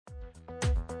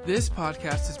This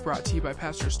podcast is brought to you by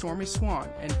Pastor Stormy Swann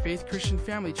and Faith Christian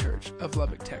Family Church of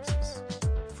Lubbock, Texas.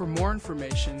 For more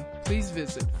information, please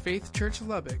visit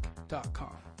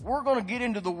faithchurchlubbock.com. We're going to get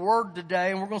into the Word today,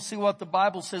 and we're going to see what the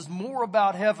Bible says more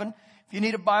about heaven. If you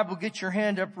need a Bible, get your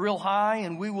hand up real high,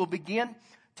 and we will begin.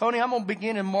 Tony, I'm going to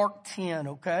begin in Mark 10,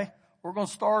 okay? We're going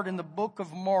to start in the book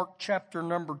of Mark, chapter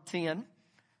number 10.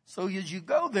 So as you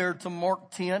go there to Mark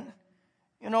 10,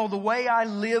 you know, the way I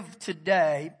live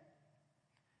today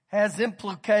has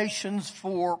implications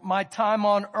for my time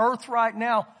on earth right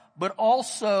now, but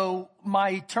also my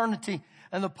eternity.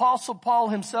 And the Apostle Paul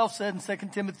himself said in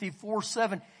 2 Timothy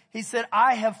 4:7, he said,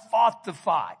 I have fought the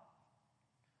fight.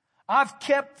 I've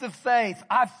kept the faith.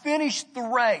 I've finished the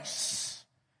race.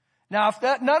 Now, if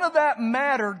none of that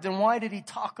mattered, then why did he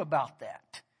talk about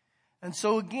that? And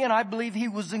so again, I believe he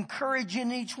was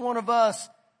encouraging each one of us,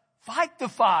 fight the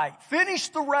fight, finish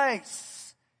the race,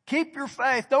 keep your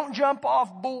faith, don't jump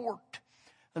off board.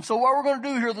 And so what we're going to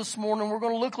do here this morning, we're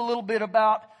going to look a little bit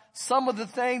about some of the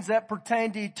things that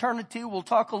pertain to eternity. We'll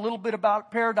talk a little bit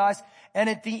about paradise. And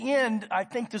at the end, I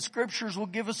think the scriptures will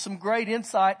give us some great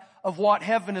insight of what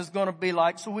heaven is going to be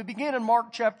like. So we begin in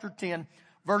Mark chapter 10,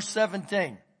 verse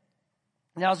 17.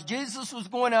 Now, as Jesus was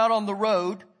going out on the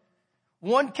road,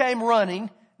 one came running,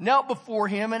 knelt before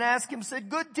him and asked him, said,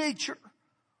 Good teacher,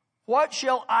 what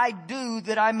shall I do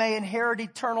that I may inherit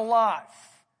eternal life?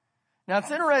 Now,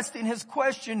 it's interesting, his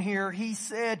question here, he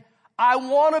said, I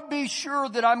want to be sure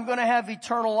that I'm going to have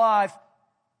eternal life.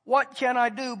 What can I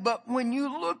do? But when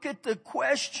you look at the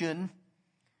question,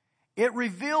 it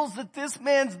reveals that this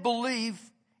man's belief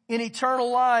in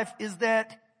eternal life is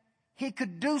that he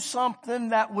could do something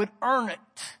that would earn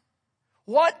it.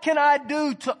 What can I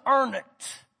do to earn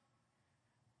it?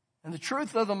 And the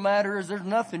truth of the matter is there's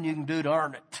nothing you can do to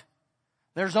earn it.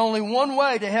 There's only one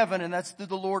way to heaven, and that's through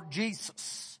the Lord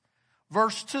Jesus.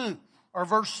 Verse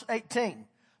 18.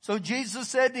 So Jesus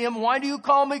said to him, why do you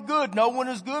call me good? No one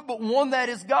is good but one, that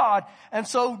is God. And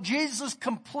so Jesus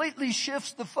completely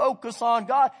shifts the focus on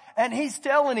God. And he's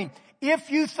telling him,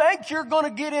 if you think you're going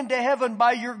to get into heaven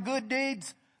by your good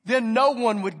deeds, then no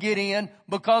one would get in,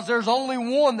 because there's only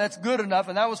one that's good enough,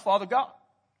 and that was Father God.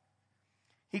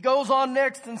 He goes on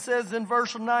next and says in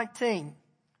verse 19,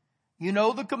 you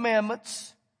know the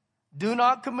commandments. Do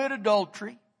not commit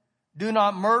adultery. Do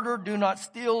not murder. Do not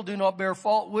steal. Do not bear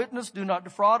false witness. Do not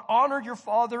defraud. Honor your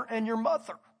father and your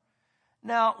mother.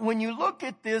 Now, when you look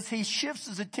at this, he shifts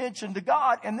his attention to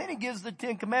God, and then he gives the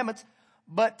 10 commandments.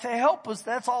 But to help us,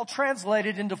 that's all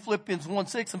translated into Philippians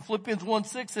 1:6. And Philippians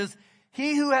 1:6 says,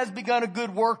 he who has begun a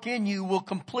good work in you will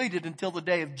complete it until the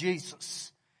day of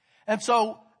Jesus. And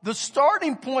so the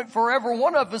starting point for every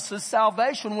one of us is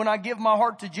salvation when I give my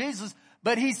heart to Jesus.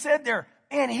 But he said there,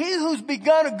 and he who's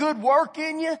begun a good work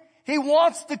in you, he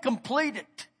wants to complete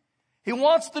it. He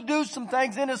wants to do some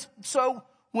things in us. So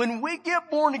when we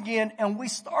get born again and we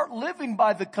start living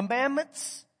by the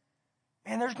commandments,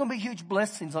 man, there's going to be huge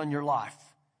blessings on your life.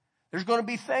 There's going to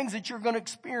be things that you're going to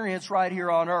experience right here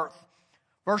on earth.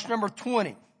 Verse number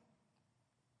 20.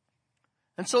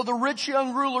 And so the rich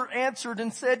young ruler answered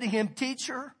and said to him,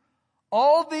 Teacher,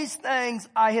 all these things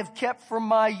I have kept from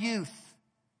my youth.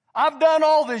 I've done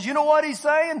all this. You know what he's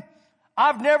saying?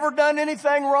 I've never done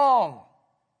anything wrong.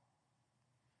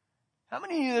 How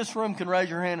many of you in this room can raise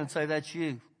your hand and say that's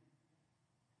you?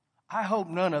 I hope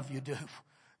none of you do.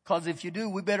 Because if you do,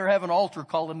 we better have an altar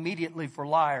called immediately for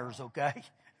liars, okay?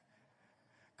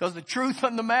 Because the truth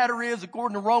of the matter is,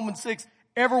 according to Romans 6,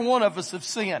 every one of us have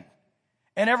sinned.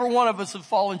 And every one of us have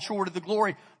fallen short of the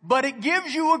glory. But it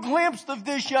gives you a glimpse of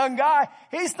this young guy.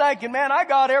 He's thinking, man, I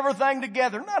got everything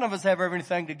together. None of us have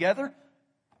everything together.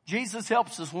 Jesus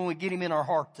helps us when we get him in our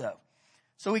heart, though.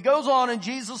 So he goes on, and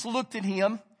Jesus looked at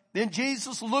him. Then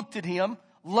Jesus looked at him,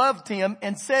 loved him,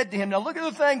 and said to him, now look at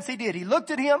the things he did. He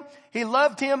looked at him, he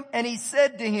loved him, and he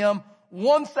said to him,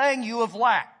 one thing you have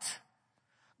lacked.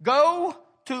 Go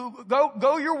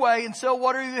your way and sell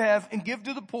whatever you have and give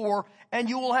to the poor, and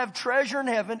you will have treasure in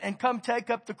heaven, and come take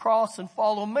up the cross and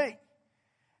follow me.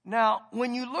 Now,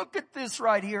 when you look at this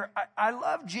right here, I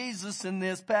love Jesus in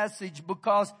this passage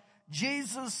because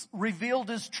Jesus revealed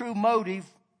his true motive,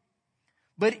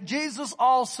 but Jesus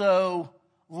also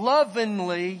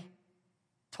lovingly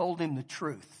told him the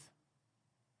truth.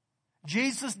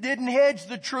 Jesus didn't hedge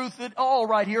the truth at all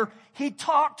right here. He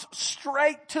talked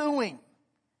straight to him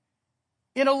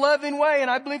in a loving way,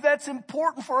 and I believe that's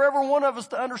important for every one of us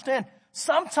to understand.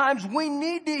 Sometimes we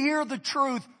need to hear the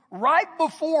truth right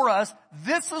before us.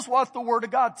 This is what the Word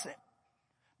of God said.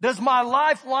 Does my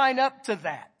life line up to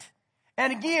that?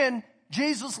 And again,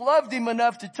 Jesus loved him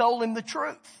enough to tell him the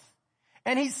truth.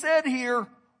 And he said here,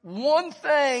 one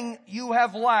thing you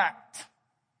have lacked.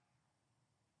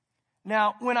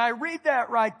 Now, when I read that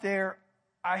right there,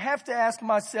 I have to ask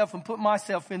myself and put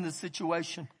myself in the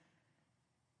situation.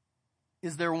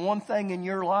 Is there one thing in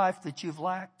your life that you've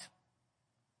lacked?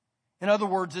 In other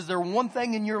words, is there one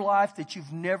thing in your life that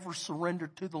you've never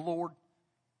surrendered to the Lord?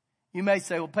 You may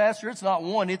say, well, Pastor, it's not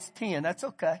one, it's 10. That's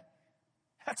okay.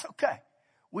 That's okay.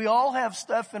 We all have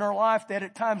stuff in our life that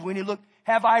at times we need to look,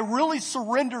 have I really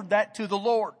surrendered that to the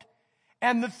Lord?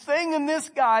 And the thing in this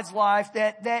guy's life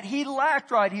that he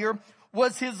lacked right here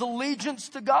was his allegiance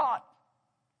to God.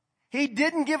 He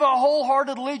didn't give a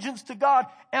wholehearted allegiance to God.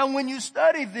 And when you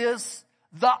study this,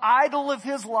 the idol of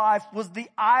his life was the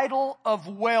idol of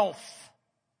wealth.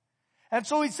 And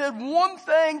so he said, one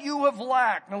thing you have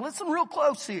lacked. Now listen real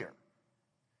close here.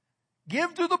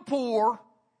 Give to the poor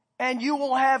and you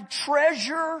will have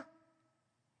treasure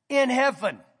in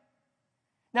heaven.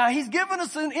 Now he's given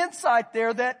us an insight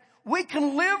there that we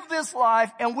can live this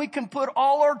life and we can put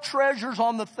all our treasures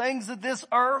on the things of this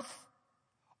earth,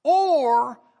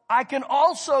 or I can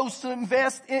also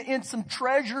invest in some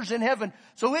treasures in heaven.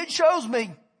 So it shows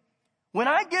me when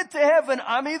I get to heaven,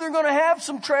 I'm either going to have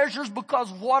some treasures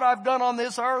because of what I've done on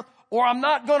this earth, or I'm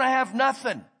not going to have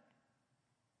nothing.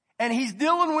 And he's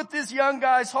dealing with this young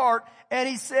guy's heart, and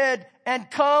he said, and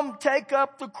come take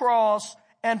up the cross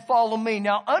and follow me.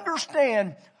 Now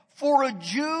understand, for a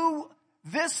Jew,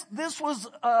 this was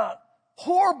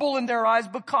horrible in their eyes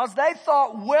because they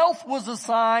thought wealth was a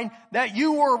sign that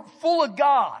you were full of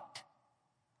God.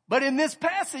 But in this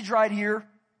passage right here,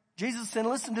 Jesus said,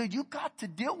 listen, dude, you got to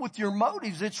deal with your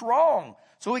motives. It's wrong.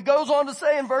 So he goes on to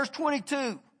say in verse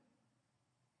 22,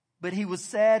 but he was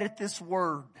sad at this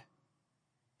word.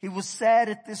 He was sad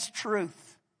at this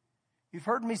truth. You've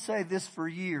heard me say this for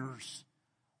years.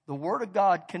 The Word of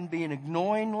God can be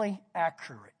annoyingly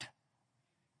accurate.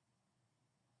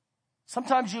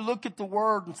 Sometimes you look at the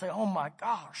Word and say, oh my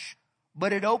gosh,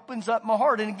 but it opens up my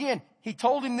heart. And again, he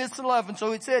told him this in 11.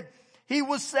 So it said, he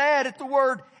was sad at the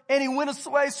word and he went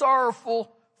away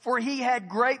sorrowful, for he had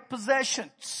great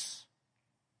possessions.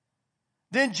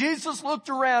 Then Jesus looked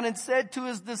around and said to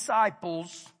his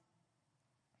disciples,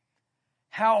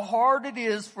 how hard it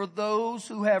is for those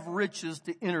who have riches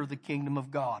to enter the kingdom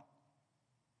of God.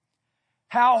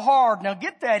 How hard. Now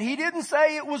get that. He didn't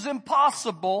say it was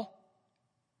impossible.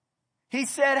 He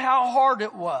said how hard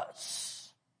it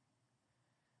was.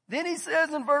 Then he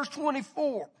says in verse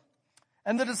 24,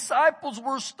 and the disciples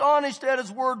were astonished at his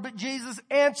word, but Jesus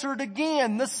answered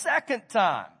again the second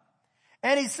time.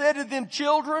 And he said to them,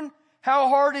 children, how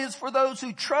hard it is for those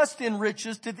who trust in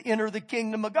riches to enter the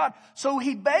kingdom of God. So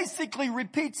he basically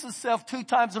repeats himself 2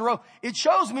 times in a row. It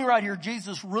shows me right here,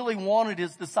 Jesus really wanted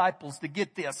his disciples to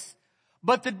get this.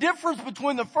 But the difference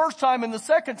between the first time and the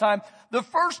second time, the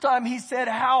first time he said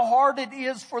how hard it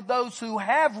is for those who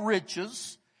have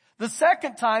riches. The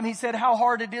second time he said how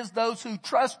hard it is those who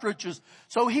trust riches.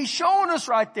 So he's showing us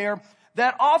right there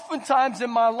that oftentimes in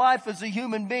my life as a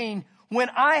human being, when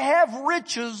I have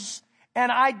riches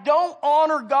and I don't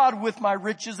honor God with my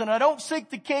riches and I don't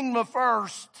seek the kingdom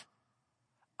first,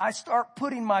 I start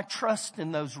putting my trust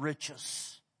in those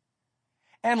riches.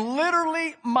 And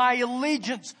literally my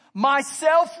allegiance, my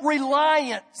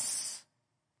self-reliance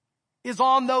is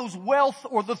on those wealth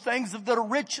or the things that are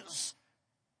riches.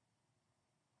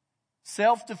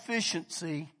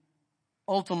 Self-deficiency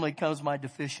ultimately comes my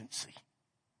deficiency.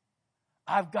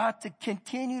 I've got to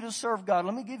continue to serve God.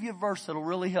 Let me give you a verse that'll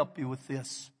really help you with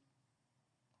this.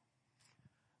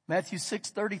 Matthew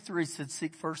 6:33 said,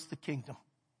 seek first the kingdom,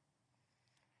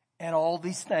 and all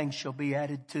these things shall be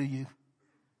added to you.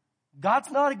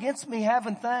 God's not against me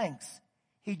having things.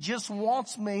 He just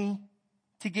wants me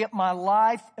to get my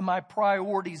life and my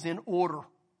priorities in order.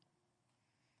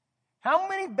 How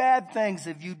many bad things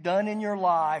have you done in your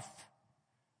life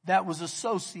that was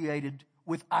associated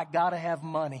with I gotta have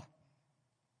money?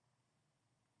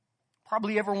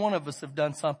 Probably every one of us have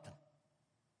done something.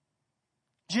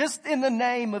 Just in the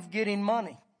name of getting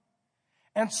money.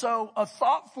 And so a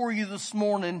thought for you this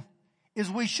morning is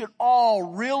we should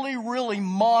all really, really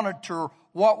monitor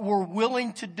what we're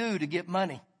willing to do to get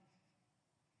money.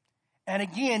 And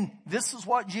again, this is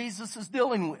what Jesus is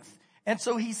dealing with. And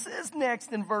so he says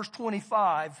next in verse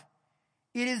 25,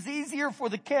 it is easier for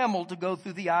the camel to go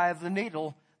through the eye of the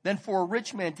needle than for a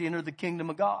rich man to enter the kingdom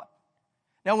of God.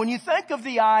 Now, when you think of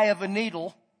the eye of a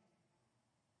needle,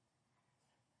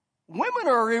 women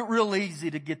are real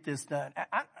easy to get this done.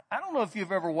 I don't know if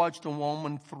you've ever watched a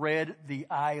woman thread the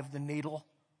eye of the needle.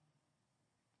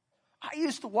 I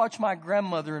used to watch my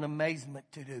grandmother in amazement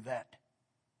to do that.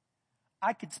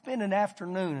 I could spend an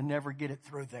afternoon and never get it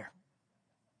through there.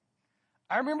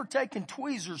 I remember taking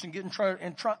tweezers and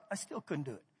I still couldn't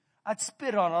do it. I'd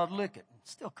spit on it, I'd lick it,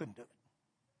 still couldn't do it.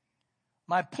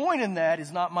 My point in that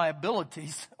is not my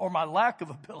abilities or my lack of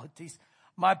abilities.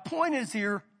 My point is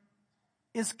here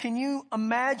is, can you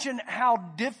imagine how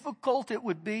difficult it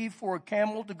would be for a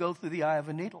camel to go through the eye of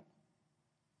a needle?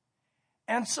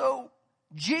 And so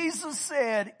Jesus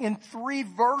said in 3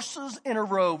 verses in a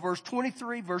row, verse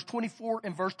 23, verse 24,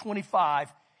 and verse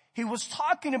 25, he was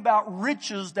talking about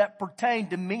riches that pertain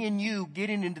to me and you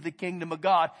getting into the kingdom of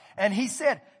God. And he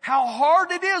said how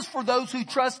hard it is for those who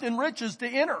trust in riches to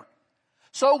enter.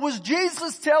 So was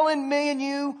Jesus telling me and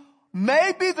you,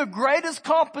 maybe the greatest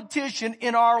competition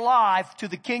in our life to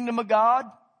the kingdom of God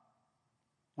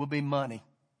will be money,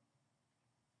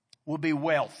 will be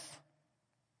wealth.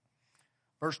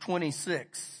 Verse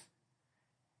 26,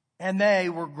 and they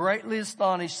were greatly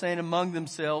astonished, saying among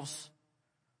themselves,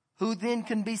 who then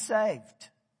can be saved?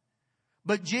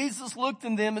 But Jesus looked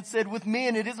at them and said, with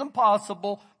men it is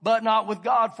impossible, but not with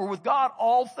God, for with God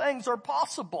all things are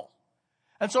possible.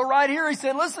 And so right here he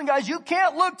said, listen guys, you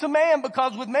can't look to man,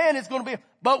 because with man it's going to be,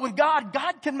 but with God,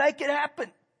 God can make it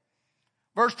happen.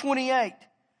 Verse 28,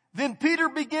 then Peter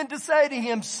began to say to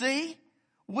him, see,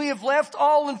 we have left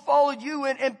all and followed you.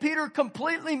 And Peter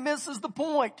completely misses the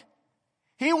point.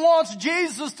 He wants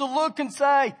Jesus to look and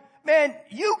say, man,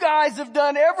 you guys have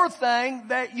done everything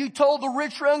that you told the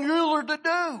rich young ruler to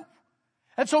do.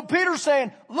 And so Peter's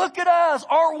saying, look at us,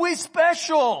 aren't we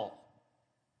special?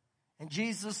 And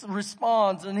Jesus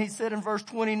responds, and he said in verse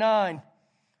 29,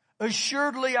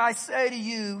 assuredly I say to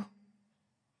you,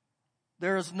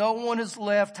 there is no one has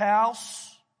left house,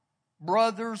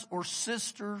 brothers or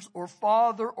sisters or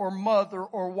father or mother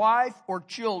or wife or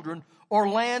children or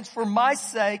lands for my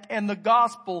sake and the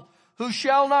gospel, who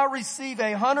shall not receive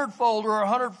 100-fold or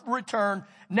 100 return.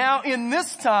 Now in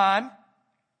this time,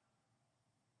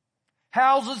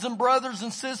 houses and brothers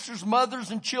and sisters, mothers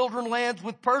and children, lands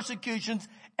with persecutions,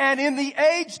 and in the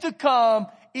age to come,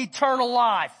 eternal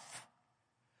life.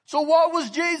 So what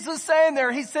was Jesus saying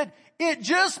there? He said, it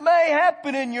just may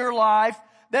happen in your life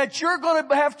that you're going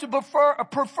to have to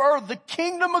prefer the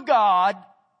kingdom of God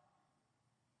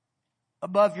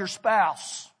above your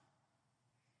spouse,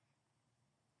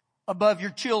 above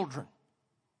your children,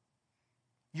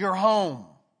 your home,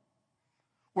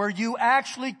 where you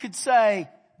actually could say,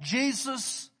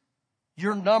 Jesus,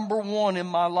 you're number one in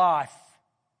my life.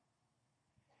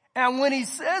 And when he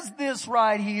says this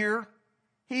right here,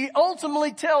 he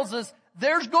ultimately tells us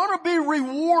there's going to be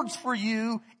rewards for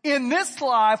you in this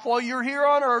life while you're here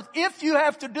on earth, if you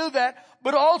have to do that,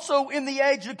 but also in the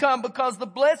age to come, because the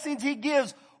blessings he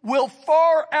gives will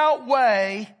far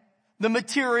outweigh the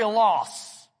material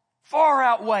loss. Far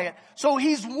outweigh it. So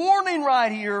he's warning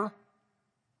right here,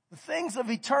 the things of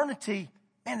eternity,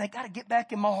 man, they got to get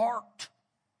back in my heart.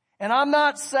 And I'm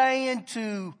not saying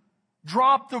to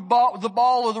drop the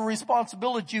ball of the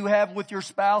responsibility you have with your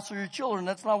spouse or your children.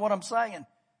 That's not what I'm saying.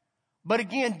 But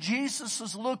again, Jesus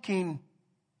is looking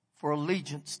for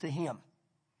allegiance to him.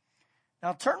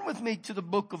 Now turn with me to the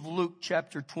book of Luke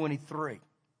chapter 23.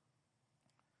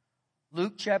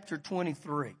 Luke chapter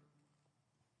 23.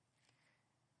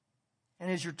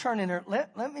 And as you're turning there,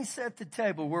 let me set the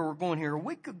table where we're going here. A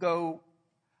week ago,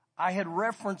 I had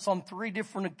referenced on 3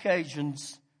 different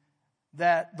occasions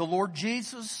that the Lord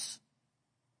Jesus,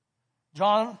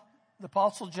 John, the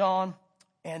Apostle John,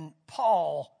 and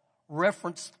Paul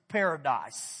referenced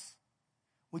paradise.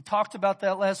 We talked about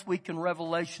that last week in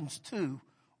Revelations 2.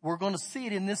 We're going to see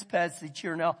it in this passage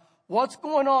here. Now, what's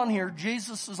going on here?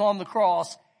 Jesus is on the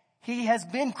cross. He has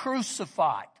been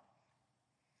crucified.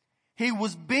 He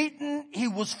was beaten. He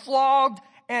was flogged.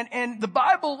 And the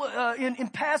Bible in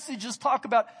passages talk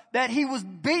about that he was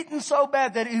beaten so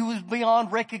bad that he was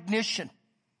beyond recognition.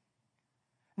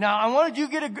 Now, I wanted you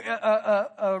to get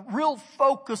a real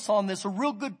focus on this, a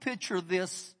real good picture of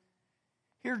this.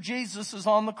 Here Jesus is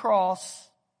on the cross,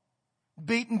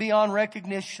 beaten beyond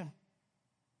recognition.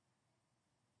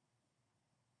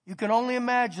 You can only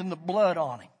imagine the blood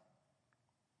on him.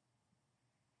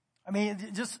 I mean,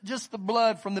 just the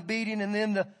blood from the beating, and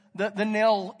then the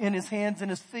nail in his hands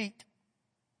and his feet.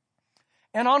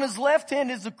 And on his left hand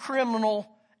is a criminal,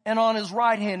 and on his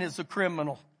right hand is a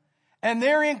criminal. And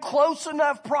they're in close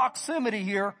enough proximity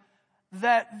here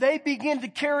that they begin to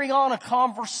carry on a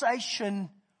conversation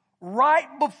right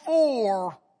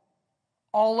before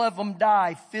all of them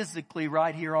die physically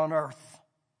right here on earth.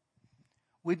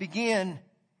 We begin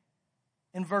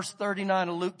in verse 39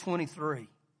 of Luke 23.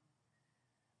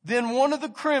 Then one of the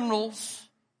criminals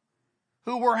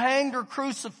who were hanged or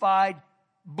crucified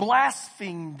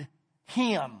blasphemed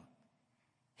him.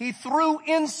 He threw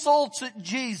insults at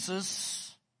Jesus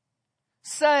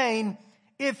saying,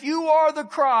 if you are the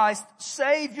Christ,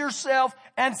 save yourself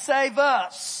and save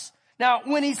us. Now,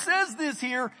 when he says this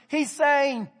here, he's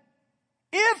saying,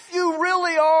 if you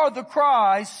really are the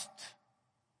Christ,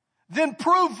 then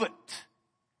prove it.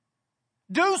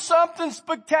 Do something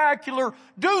spectacular.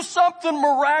 Do something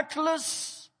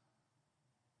miraculous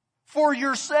for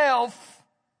yourself.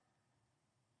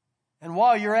 And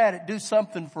while you're at it, do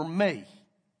something for me.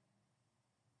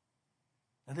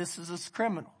 Now, this is a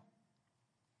criminal.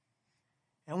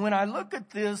 And when I look at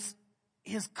this,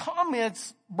 his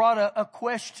comments brought a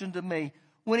question to me.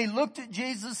 When he looked at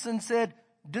Jesus and said,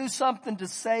 do something to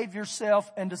save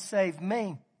yourself and to save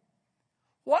me.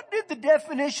 What did the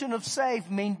definition of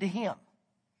save mean to him?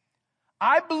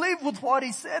 I believe with what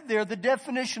he said there, the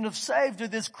definition of save to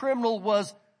this criminal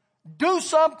was, do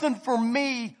something for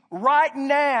me right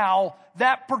now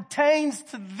that pertains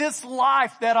to this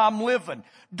life that I'm living.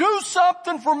 Do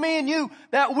something for me and you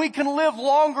that we can live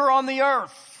longer on the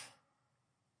earth.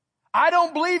 I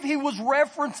don't believe he was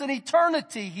referencing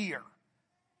eternity here.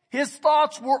 His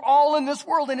thoughts were all in this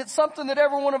world, and it's something that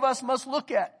every one of us must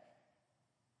look at.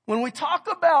 When we talk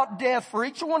about death for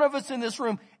each one of us in this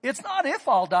room, it's not if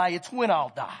I'll die, it's when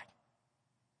I'll die.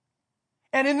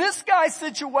 And in this guy's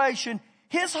situation,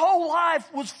 his whole life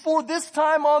was for this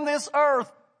time on this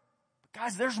earth. But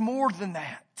guys, there's more than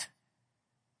that.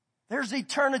 There's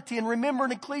eternity. And remember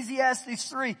in Ecclesiastes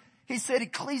 3, he said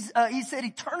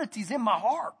eternity's in my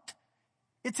heart.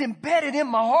 It's embedded in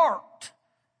my heart.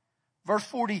 Verse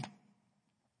 40.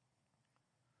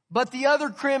 But the other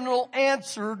criminal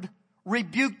answered,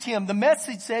 rebuked him. The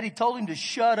Message said he told him to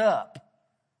shut up.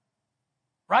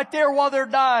 Right there while they're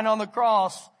dying on the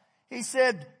cross, he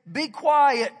said, be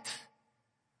quiet.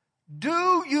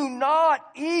 Do you not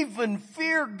even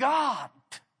fear God?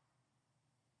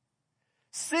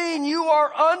 Seeing you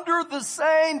are under the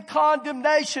same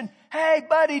condemnation. Hey,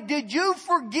 buddy, did you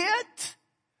forget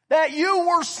that you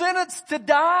were sentenced to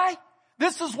die?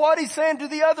 This is what he's saying to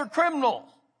the other criminal.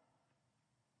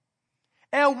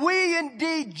 And we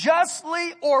indeed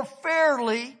justly or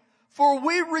fairly, for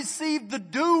we receive the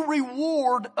due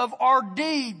reward of our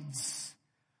deeds.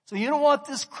 So you know what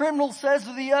this criminal says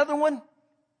to the other one?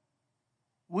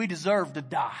 We deserve to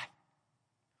die.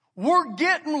 We're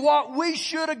getting what we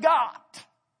should have got.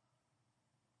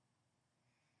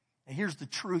 And here's the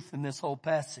truth in this whole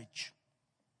passage.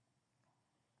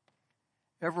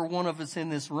 Every one of us in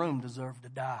this room deserve to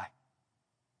die.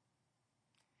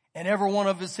 And every one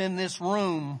of us in this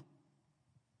room,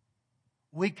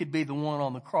 we could be the one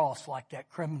on the cross like that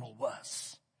criminal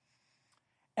was.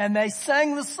 And they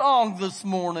sang the song this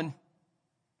morning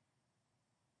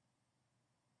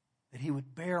that he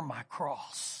would bear my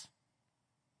cross.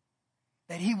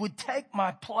 That he would take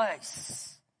my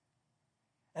place.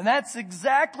 And that's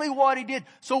exactly what he did.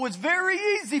 So it's very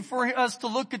easy for us to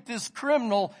look at this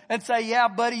criminal and say, yeah,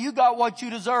 buddy, you got what you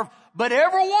deserve. But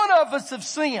every one of us have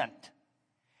sinned.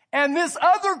 And this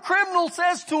other criminal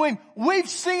says to him, we've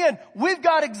sinned. We've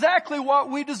got exactly what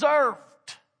we deserved.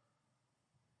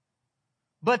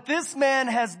 But this man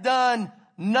has done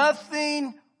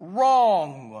nothing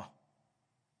wrong.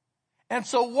 And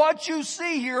so what you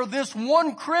see here, this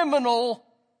one criminal,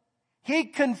 he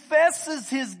confesses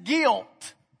his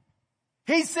guilt.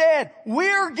 He said,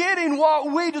 we're getting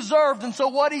what we deserved. And so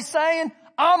what he's saying,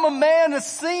 I'm a man of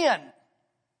sin.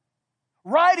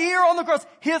 Right here on the cross,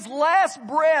 his last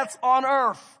breaths on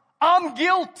earth, I'm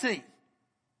guilty.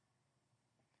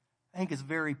 I think it's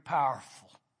very powerful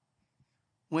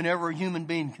whenever a human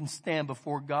being can stand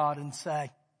before God and say,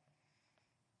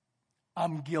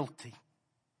 I'm guilty.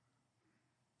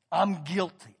 I'm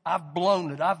guilty. I've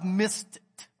blown it. I've missed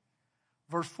it.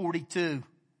 Verse 42.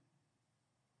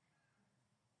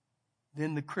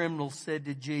 Then the criminal said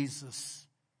to Jesus,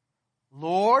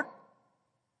 Lord,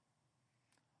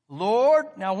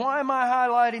 now why am I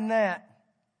highlighting that?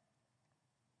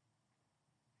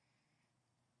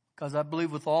 Because I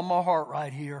believe with all my heart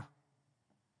right here,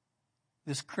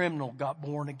 this criminal got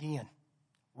born again.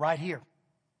 Right here.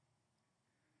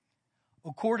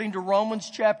 According to Romans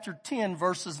chapter 10,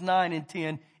 verses 9 and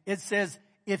 10, it says,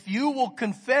 if you will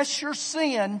confess your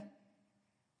sin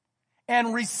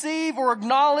and receive or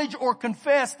acknowledge or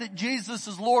confess that Jesus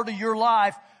is Lord of your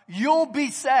life, you'll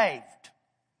be saved.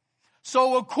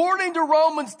 So according to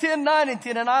Romans 10, 9 and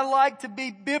 10, and I like to be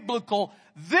biblical,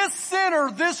 this sinner,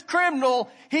 this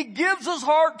criminal, he gives his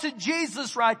heart to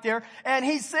Jesus right there, and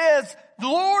he says,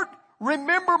 Lord,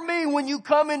 remember me when you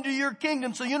come into your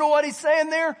kingdom. So you know what he's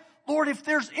saying there? Lord, if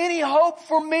there's any hope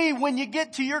for me when you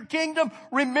get to your kingdom,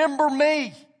 remember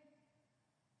me.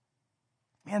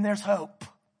 Man, there's hope.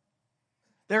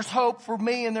 There's hope for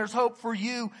me and there's hope for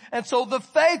you. And so the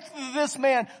faith of this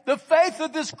man, the faith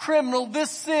of this criminal, this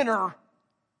sinner,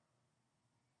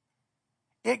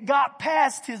 it got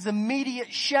past his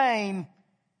immediate shame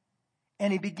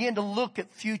and he began to look at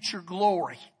future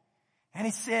glory. And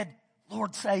he said,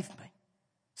 Lord, save me.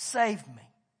 Save me.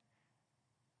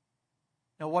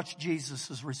 Now watch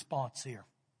Jesus' response here.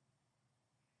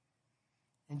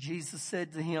 And Jesus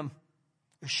said to him,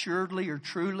 assuredly or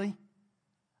truly,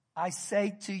 I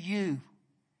say to you.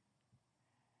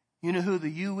 You know who the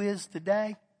you is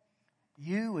today?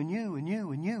 You and you and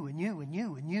you and you and you and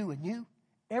you and you and you.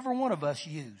 Every one of us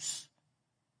use.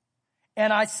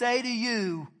 And I say to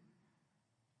you,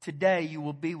 today you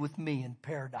will be with me in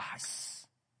paradise.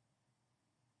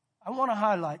 I want to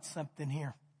highlight something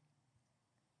here.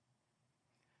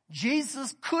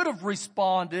 Jesus could have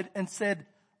responded and said,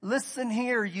 listen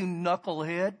here, you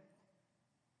knucklehead.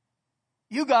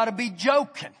 You got to be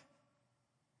joking.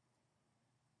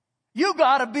 You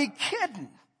got to be kidding.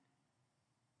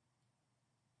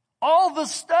 All the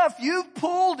stuff you've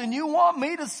pulled and you want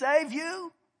me to save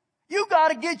you? You got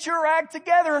to get your act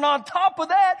together. And on top of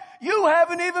that, you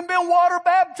haven't even been water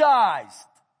baptized.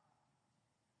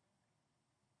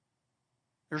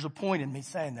 There's a point in me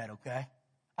saying that, okay?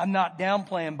 I'm not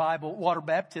downplaying water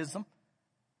baptism.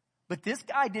 But this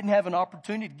guy didn't have an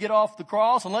opportunity to get off the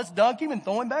cross and let's dunk him and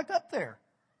throw him back up there.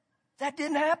 That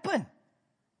didn't happen.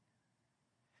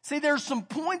 See, there's some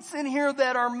points in here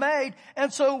that are made.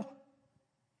 And so,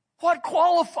 what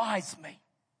qualifies me?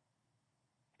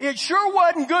 It sure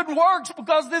wasn't good works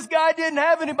because this guy didn't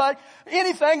have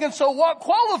anything. And so what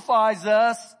qualifies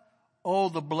us? Oh,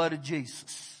 the blood of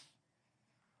Jesus.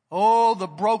 Oh,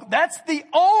 that's the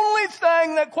only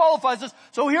thing that qualifies us.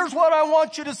 So here's what I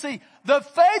want you to see. The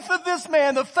faith of this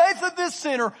man, the faith of this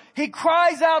sinner, he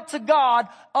cries out to God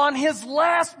on his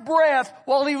last breath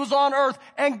while he was on earth,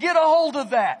 and get a hold of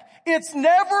that. It's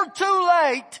never too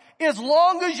late. As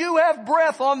long as you have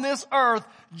breath on this earth,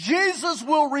 Jesus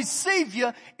will receive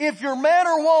you if you're man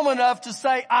or woman enough to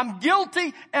say, I'm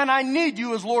guilty and I need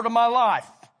you as Lord of my life.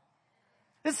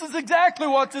 This is exactly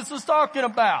what this is talking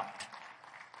about.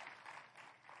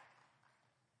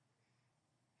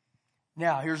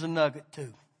 Now, here's a nugget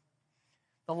too.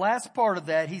 The last part of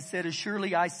that, he said, as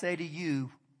surely I say to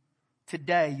you,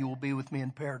 today you will be with me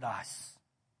in paradise.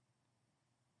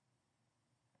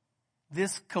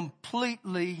 This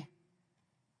completely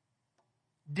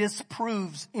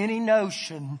disproves any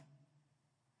notion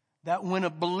that when a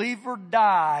believer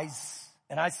dies,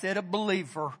 and I said a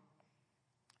believer,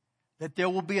 that there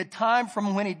will be a time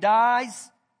from when he dies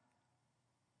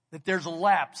that there's a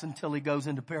lapse until he goes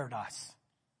into paradise.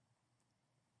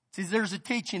 See, there's a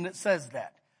teaching that says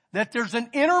that there's an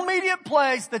intermediate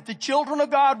place that the children of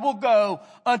God will go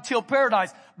until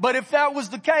paradise. But if that was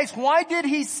the case, why did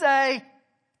he say,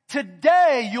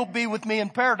 today you'll be with me in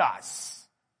paradise?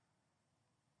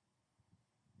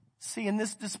 See, and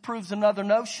this disproves another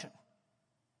notion.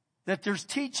 That there's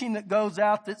teaching that goes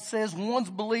out that says one's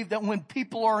believe that when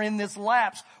people are in this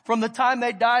lapse from the time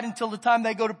they died until the time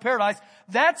they go to paradise,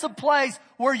 that's a place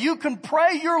where you can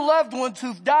pray your loved ones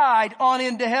who've died on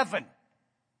into heaven.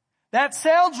 That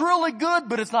sounds really good,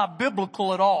 but it's not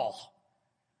biblical at all.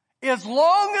 As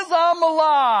long as I'm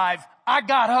alive, I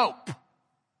got hope.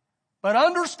 But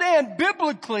understand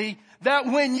biblically that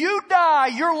when you die,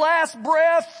 your last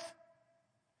breath,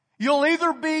 you'll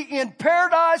either be in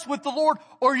paradise with the Lord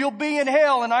or you'll be in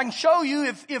hell. And I can show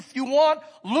you, if you want,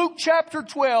 Luke chapter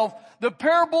 12, the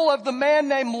parable of the man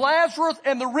named Lazarus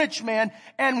and the rich man.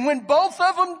 And when both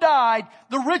of them died,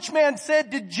 the rich man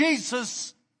said to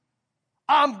Jesus,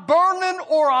 I'm burning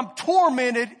or I'm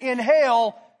tormented in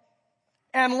hell.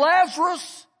 And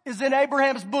Lazarus is in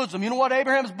Abraham's bosom. You know what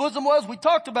Abraham's bosom was? We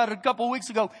talked about it a couple of weeks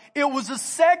ago. It was a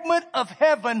segment of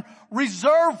heaven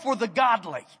reserved for the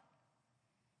godly.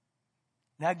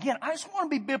 Now again, I just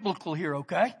want to be biblical here,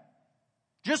 okay?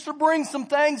 Just to bring some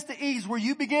things to ease where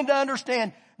you begin to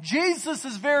understand, Jesus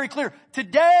is very clear.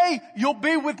 Today, you'll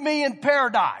be with me in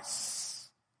paradise.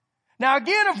 Now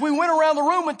again, if we went around the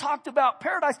room and talked about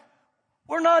paradise,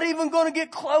 we're not even going to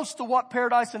get close to what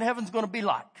paradise in heaven's going to be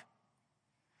like.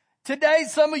 Today,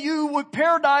 some of you,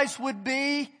 paradise would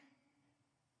be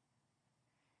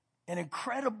an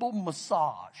incredible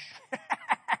massage.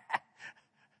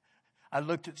 I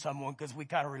looked at someone because we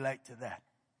kind of relate to that.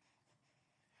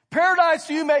 Paradise,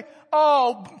 you may,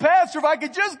 oh, Pastor, if I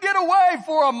could just get away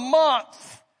for a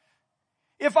month.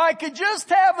 If I could just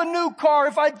have a new car.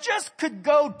 If I just could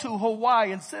go to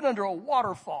Hawaii and sit under a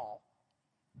waterfall.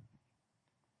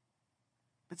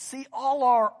 But see, all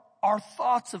our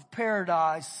thoughts of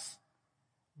paradise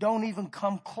don't even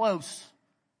come close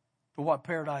to what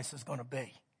paradise is going to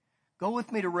be. Go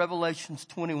with me to Revelations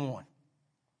 21.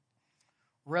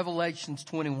 Revelations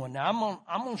 21. Now,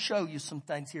 I'm going to show you some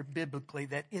things here biblically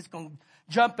that is going to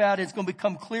jump out. It's going to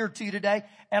become clear to you today.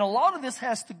 And a lot of this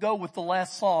has to go with the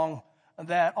last song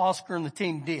that Oscar and the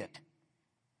team did.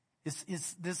 This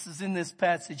is in this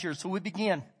passage here. So we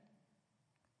begin.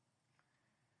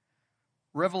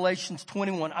 Revelations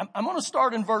 21. I'm going to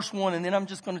start in verse 1, and then I'm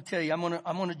just going to tell you. I'm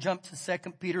going to jump to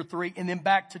 2 Peter 3, and then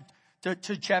back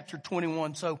to chapter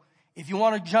 21. So if you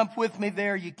want to jump with me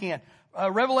there, you can.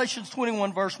 Revelations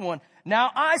 21, verse 1. Now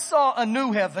I saw a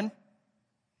new heaven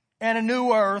and a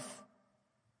new earth.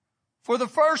 For the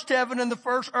first heaven and the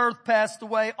first earth passed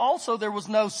away. Also there was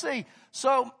no sea.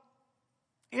 So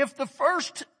if the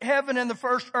first heaven and the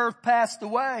first earth passed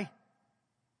away,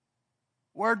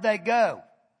 where'd they go?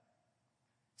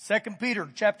 2 Peter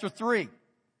chapter 3,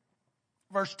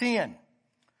 verse 10.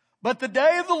 But the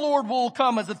day of the Lord will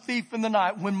come as a thief in the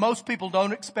night, when most people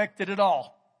don't expect it at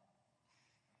all,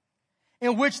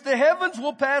 in which the heavens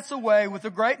will pass away with a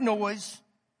great noise,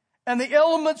 and the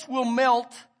elements will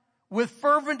melt with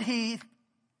fervent heat.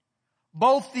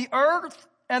 Both the earth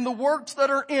and the works that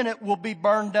are in it will be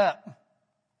burned up.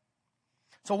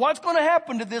 So what's going to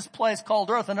happen to this place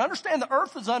called earth? And understand the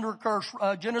earth is under a curse.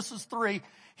 Genesis 3,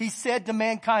 he said to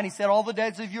mankind, he said, all the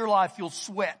days of your life you'll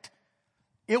sweat.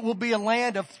 It will be a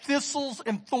land of thistles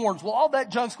and thorns. Well, all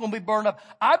that junk's going to be burned up.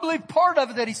 I believe part of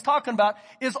it that he's talking about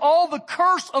is all the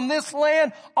curse on this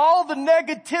land, all the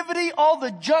negativity, all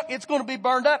the junk, it's going to be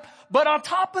burned up. But on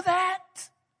top of that,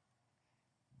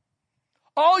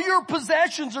 all your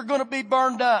possessions are going to be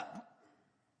burned up.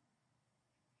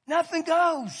 Nothing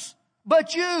goes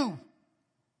but you.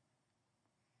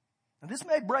 Now, this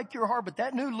may break your heart, but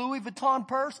that new Louis Vuitton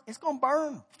purse, it's going to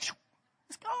burn.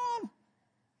 It's gone.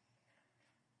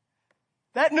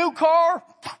 That new car,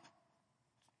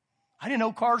 I didn't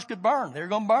know cars could burn. They're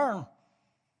going to burn.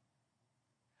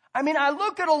 I mean, I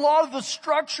look at a lot of the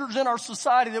structures in our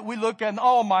society that we look at, and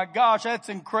oh my gosh, that's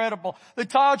incredible. The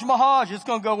Taj Mahal is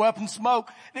going to go up in smoke.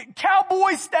 The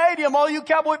Cowboy Stadium, all you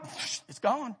cowboy, it's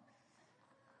gone.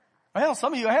 Well,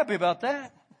 some of you are happy about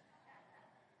that.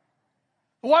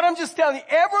 What I'm just telling you,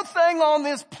 everything on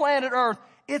this planet Earth,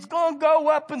 it's going to go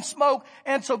up in smoke.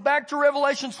 And so back to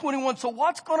Revelation 21. So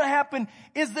what's going to happen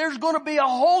is there's going to be a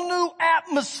whole new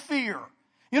atmosphere.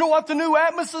 You know what the new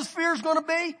atmosphere is going to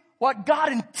be? What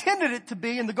God intended it to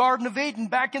be in the Garden of Eden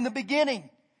back in the beginning.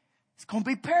 It's going to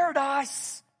be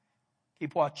paradise.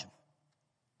 Keep watching.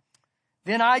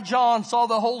 Then I, John, saw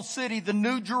the whole city, the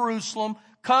new Jerusalem,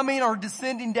 coming or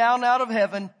descending down out of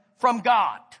heaven from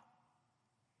God.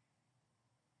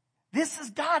 This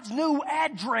is God's new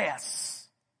address.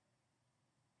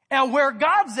 And where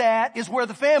God's at is where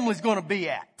the family's going to be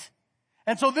at.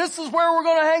 And so this is where we're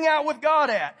going to hang out with God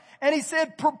at. And he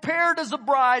said, prepared as a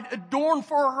bride, adorned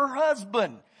for her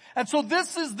husband. And so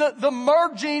this is the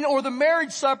merging or the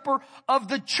marriage supper of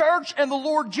the church and the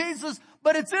Lord Jesus.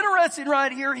 But it's interesting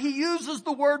right here, he uses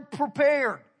the word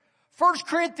prepared. 1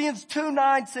 Corinthians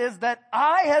 2:9 says that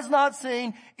eye has not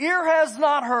seen, ear has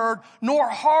not heard, nor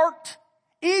heart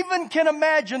even can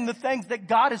imagine the things that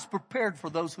God has prepared for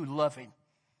those who love him.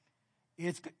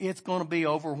 It's going to be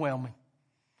overwhelming.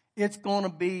 It's going to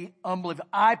be unbelievable.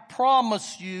 I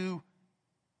promise you,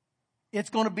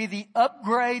 it's going to be the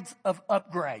upgrades of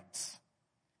upgrades.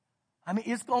 I mean,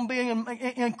 it's going to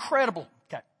be incredible.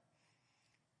 Okay.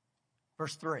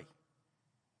 Verse 3.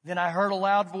 Then I heard a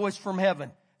loud voice from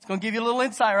heaven. It's going to give you a little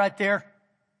insight right there.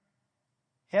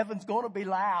 Heaven's going to be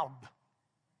loud.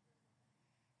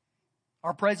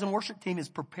 Our praise and worship team is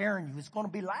preparing you. It's going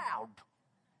to be loud.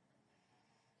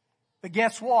 But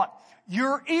guess what?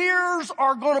 Your ears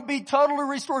are going to be totally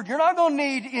restored. You're not going to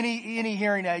need any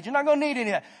hearing aids. You're not going to need any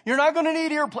of that. You're not going to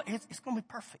need earplugs. It's going to be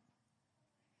perfect.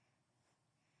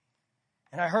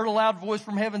 And I heard a loud voice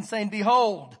from heaven saying,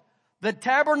 behold, the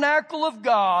tabernacle of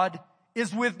God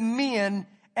is with men,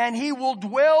 and he will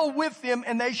dwell with them,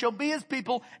 and they shall be his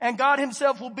people, and God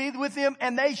himself will be with them,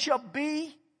 and he shall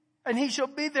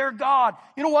be their God.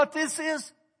 You know what this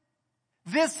is?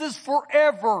 This is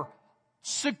forever.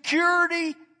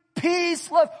 Security, peace,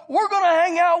 love. We're going to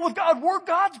hang out with God. We're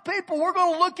God's people. We're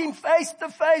going to look him face to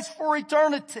face for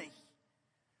eternity.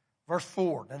 Verse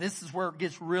 4. Now this is where it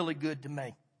gets really good to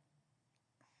me.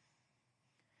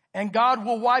 And God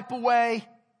will wipe away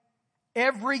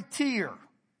every tear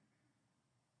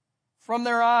from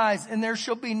their eyes, and there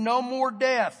shall be no more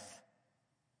death,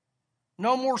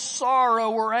 no more sorrow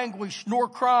or anguish, nor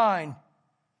crying.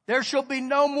 There shall be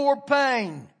no more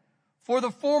pain, for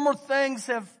the former things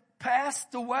have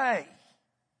passed away.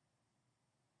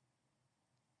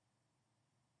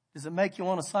 Does it make you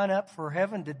want to sign up for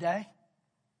heaven today?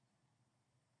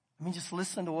 I mean, just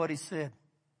listen to what he said.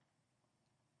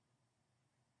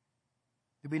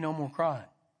 There'll be no more crying.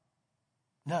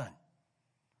 None.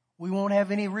 We won't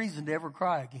have any reason to ever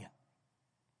cry again.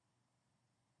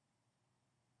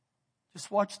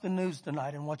 Just watch the news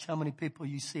tonight and watch how many people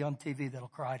you see on TV that'll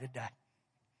cry today.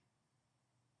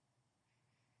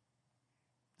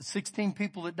 The 16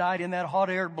 people that died in that hot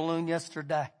air balloon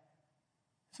yesterday.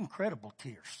 It's incredible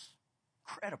tears.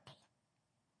 Incredible.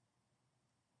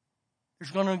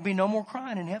 There's going to be no more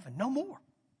crying in heaven. No more.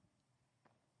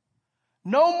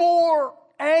 No more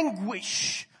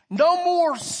anguish. No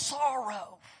more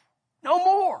sorrow. No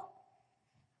more.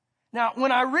 Now,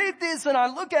 when I read this and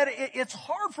I look at it, it's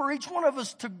hard for each one of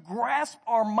us to grasp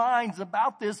our minds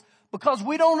about this because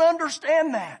we don't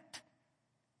understand that.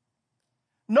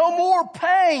 No more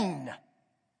pain.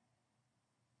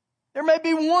 There may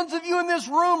be ones of you in this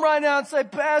room right now and say,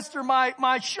 Pastor,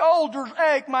 my shoulders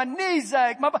ache, my knees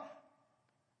ache.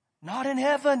 Not in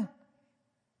heaven.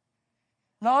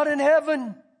 Not in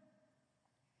heaven.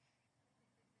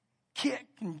 Kick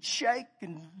and shake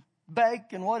and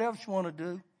bake and what else you want to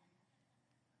do.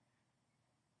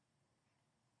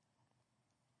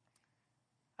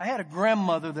 I had a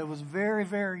grandmother that was very,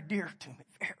 very dear to me.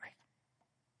 Very.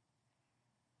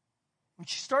 When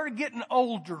she started getting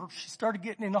older, she started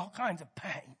getting in all kinds of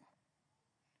pain.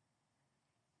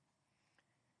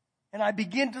 And I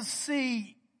began to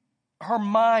see her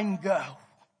mind go.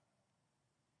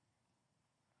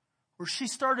 Where she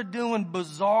started doing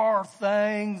bizarre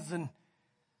things and,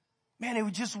 man, it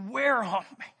would just wear on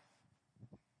me.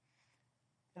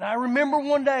 And I remember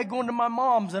one day going to my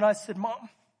mom's and I said, Mom,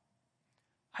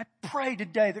 I pray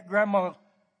today that Grandma,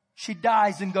 she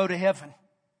dies and go to heaven.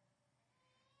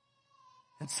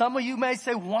 And some of you may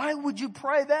say, why would you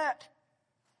pray that?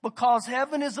 Because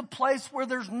heaven is a place where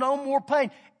there's no more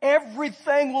pain.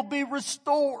 Everything will be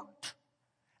restored.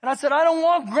 And I said, I don't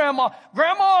want Grandma.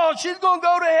 Grandma, she's going to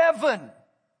go to heaven. And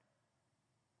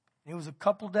it was a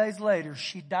couple days later,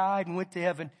 she died and went to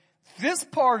heaven. This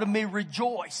part of me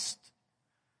rejoiced.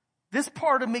 This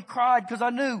part of me cried because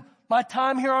I knew my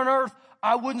time here on earth,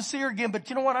 I wouldn't see her again. But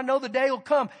you know what? I know the day will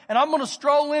come and I'm going to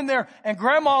stroll in there and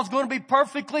Grandma's going to be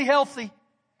perfectly healthy.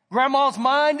 Grandma's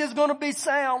mind is going to be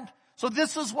sound. So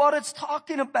this is what it's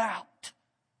talking about.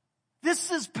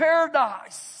 This is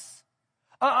paradise.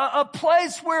 A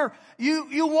place where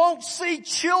you won't see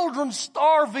children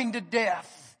starving to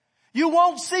death. You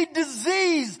won't see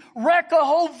disease wreck a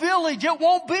whole village. It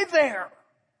won't be there.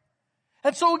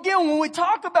 And so again, when we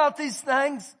talk about these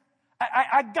things,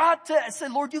 I got to say,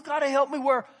 Lord, you got to help me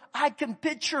where I can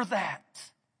picture that.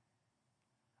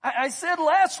 I said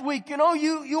last week, you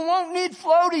won't need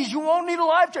floaties. You won't need a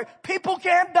life jacket. People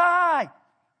can't die.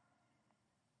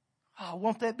 Oh,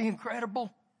 won't that be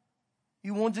incredible?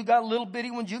 You ones who got little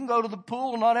bitty ones, you can go to the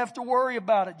pool and not have to worry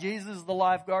about it. Jesus is the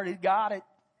lifeguard. He got it.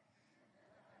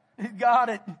 He got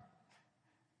it.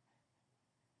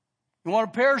 You want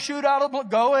a parachute out of the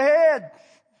go ahead.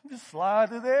 Just slide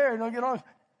through there and don't get on.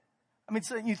 I mean,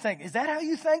 so you think, is that how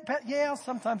you think? Yeah,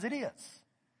 sometimes it is.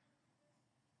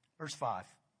 Verse 5.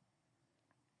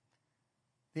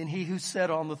 Then he who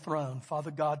sat on the throne, Father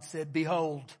God said,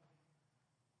 behold,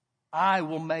 I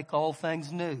will make all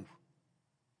things new.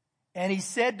 And he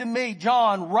said to me,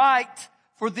 John, write,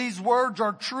 for these words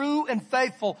are true and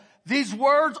faithful. These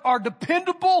words are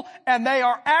dependable and they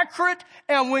are accurate.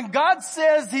 And when God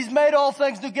says he's made all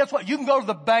things new, guess what? You can go to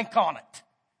the bank on it.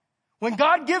 When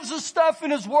God gives us stuff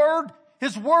in his word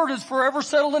is forever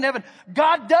settled in heaven.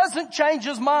 God doesn't change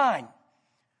his mind.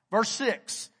 Verse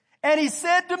 6. And he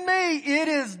said to me, it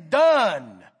is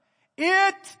done.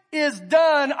 It is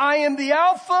done. I am the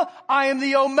Alpha. I am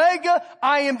the Omega.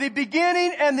 I am the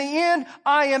beginning and the end.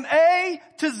 I am A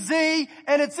to Z.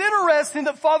 And it's interesting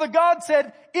that Father God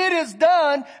said, it is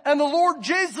done. And the Lord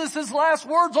Jesus, his last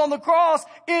words on the cross,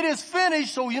 it is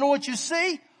finished. So you know what you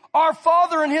see? Our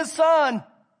Father and his Son,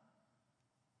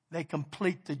 they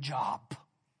complete the job.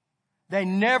 They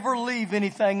never leave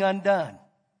anything undone.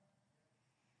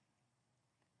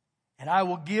 And I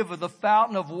will give of the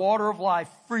fountain of water of life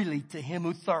freely to him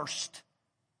who thirsts.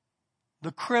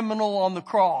 The criminal on the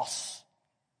cross,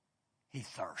 he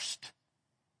thirsted.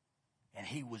 And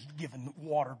he was given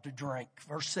water to drink.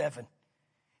 Verse 7.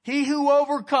 He who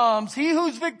overcomes, he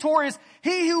who's victorious,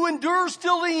 he who endures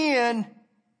till the end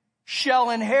shall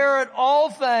inherit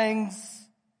all things.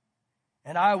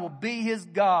 And I will be his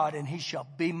God and he shall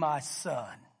be my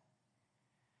son.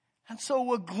 And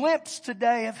so a glimpse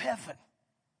today of heaven.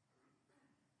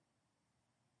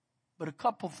 But a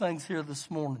couple things here this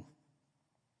morning.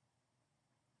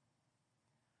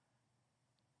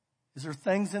 Is there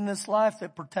things in this life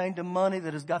that pertain to money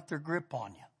that has got their grip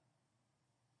on you?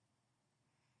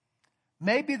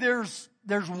 Maybe there's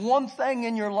one thing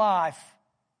in your life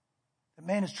that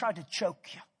man has tried to choke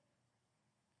you,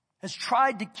 has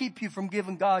tried to keep you from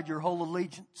giving God your whole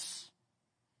allegiance.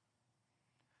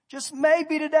 Just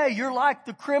maybe today you're like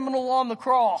the criminal on the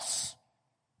cross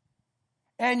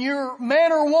and you're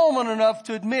man or woman enough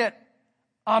to admit,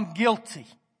 I'm guilty.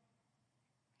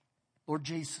 Lord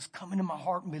Jesus, come into my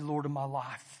heart and be Lord of my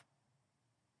life.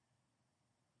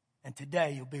 And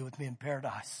today you'll be with me in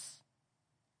paradise.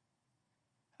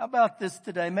 How about this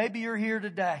today? Maybe you're here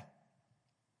today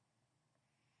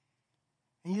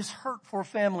and you just hurt for a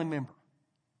family member.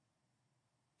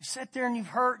 You sit there and you've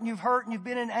hurt and you've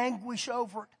been in anguish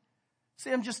over it.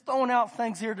 See, I'm just throwing out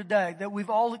things here today that we've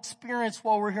all experienced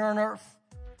while we're here on earth.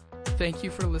 Thank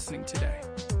you for listening today.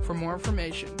 For more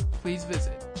information, please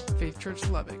visit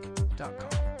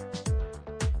faithchurchlubbock.com.